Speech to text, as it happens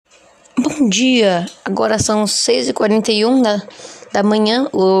Bom dia, agora são 6h41 da manhã,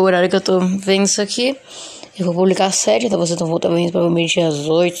 o horário que eu tô vendo isso aqui. Eu vou publicar a série, então vocês vão estar vendo provavelmente às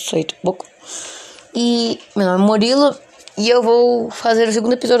 8 e pouco. E meu nome é Murilo e eu vou fazer o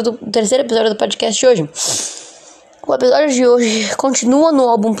terceiro episódio do podcast de hoje. O episódio de hoje continua no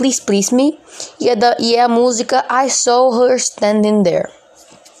álbum Please Please Me e é a música I Saw Her Standing There.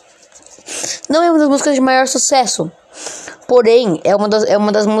 Não é uma das músicas de maior sucesso, porém é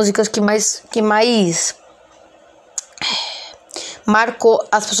uma das músicas que mais marcou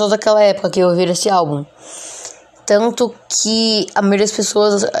as pessoas daquela época que ouviram esse álbum. Tanto que a maioria das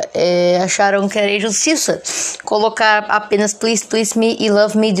pessoas acharam que era injustiça colocar apenas Please Please Me e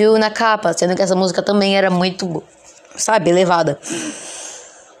Love Me Do na capa, sendo que essa música também era muito, elevada.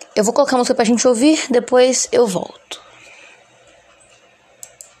 Eu vou colocar a música pra gente ouvir, depois eu volto.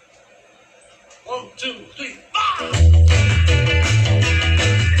 1, 2, 3, 4.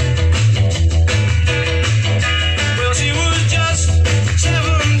 She was just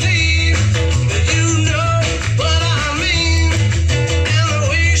 17, but you know what I mean. And the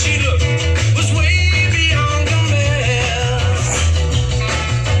way she looked was way beyond compare.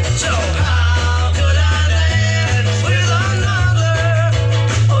 So how could I dance with another?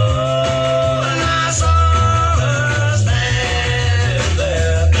 Oh, and I saw her stand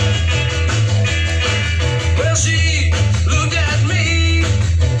there. Well, she looked at me,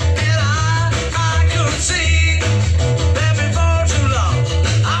 and I could see that before too long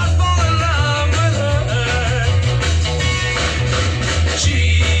I'd fall in love with her. She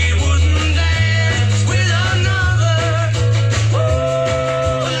wouldn't dance with another.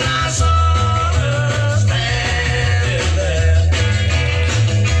 Oh, and I saw her standing there.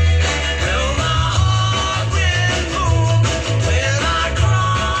 Well, my heart went boom when I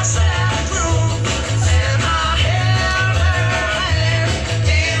crossed that room, and I held her hand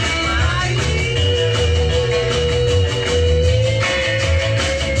in mine.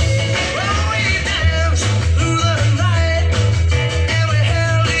 Well, we danced through the night, and we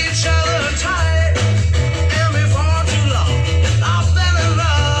held each other tight, and before too long I fell in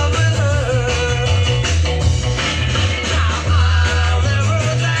love with her. Now I'll never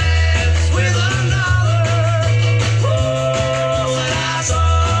dance with another. Oh, and I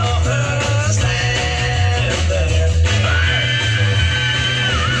saw her stand there.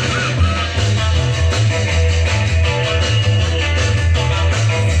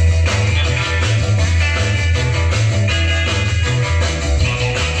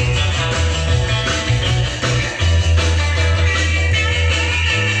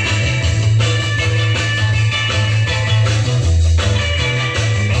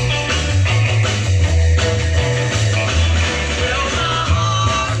 Well, my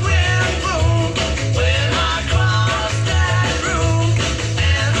heart went boom when I crossed that room,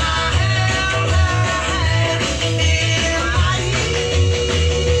 and I held her hand in mine.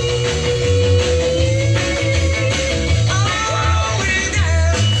 Oh, we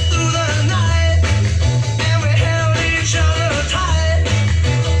danced through the night, and we held each other tight,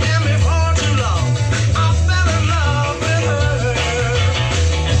 and before too long I fell in love with her.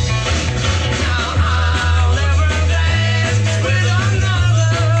 Now I'll never dance with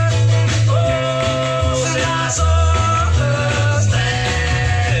another. Oh, and I saw her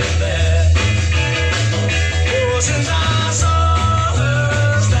standing there. Oh, since I saw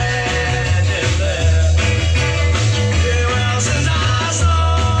her standing there. Yeah, well, since I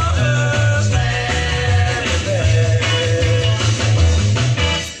saw her standing there.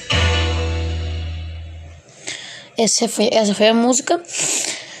 Essa foi a música.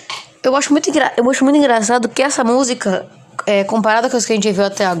 Eu acho muito engraçado que essa música, comparada com as que a gente viu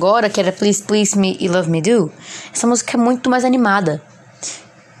até agora, que era Please Please Me e Love Me Do, essa música é muito mais animada.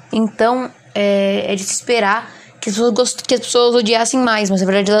 Então, é de se esperar que as pessoas odiassem mais, mas na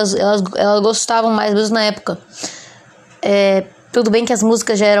verdade elas gostavam mais mesmo na época. Tudo bem que as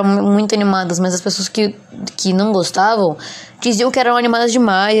músicas já eram muito animadas, mas as pessoas que não gostavam diziam que eram animadas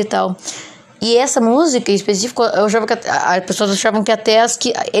demais e tal. E essa música em específico, eu achava que as pessoas achavam que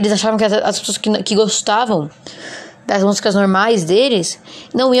eles achavam que as pessoas que gostavam das músicas normais deles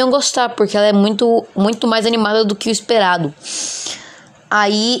não iam gostar, porque ela é muito, muito mais animada do que o esperado.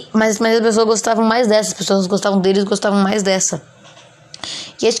 Mas as pessoas gostavam mais dessa, as pessoas gostavam deles, gostavam mais dessa.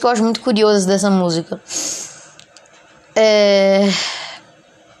 E é isso que eu acho muito curioso dessa música.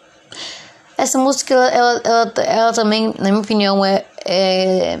 Essa música, ela também, na minha opinião,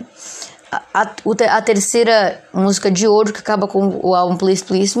 é a terceira música de ouro que acaba com o álbum Please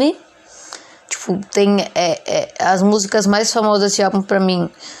Please Me. Tipo, tem as músicas mais famosas desse álbum pra mim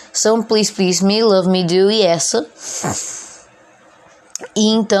são Please Please Me, Love Me Do e essa. E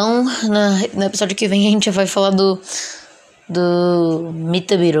então, no episódio que vem, a gente vai falar do Meet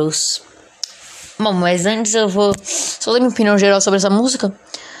the Beatles. Bom, mas antes eu vou só dar minha opinião geral sobre essa música.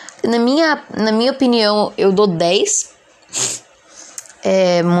 Na minha opinião, eu dou 10.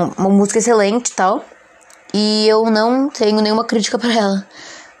 É uma música excelente e tal. E eu não tenho nenhuma crítica pra ela.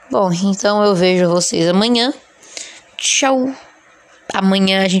 Bom, então eu vejo vocês amanhã. Tchau.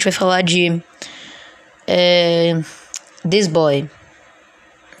 Amanhã a gente vai falar de This Boy.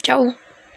 Tchau.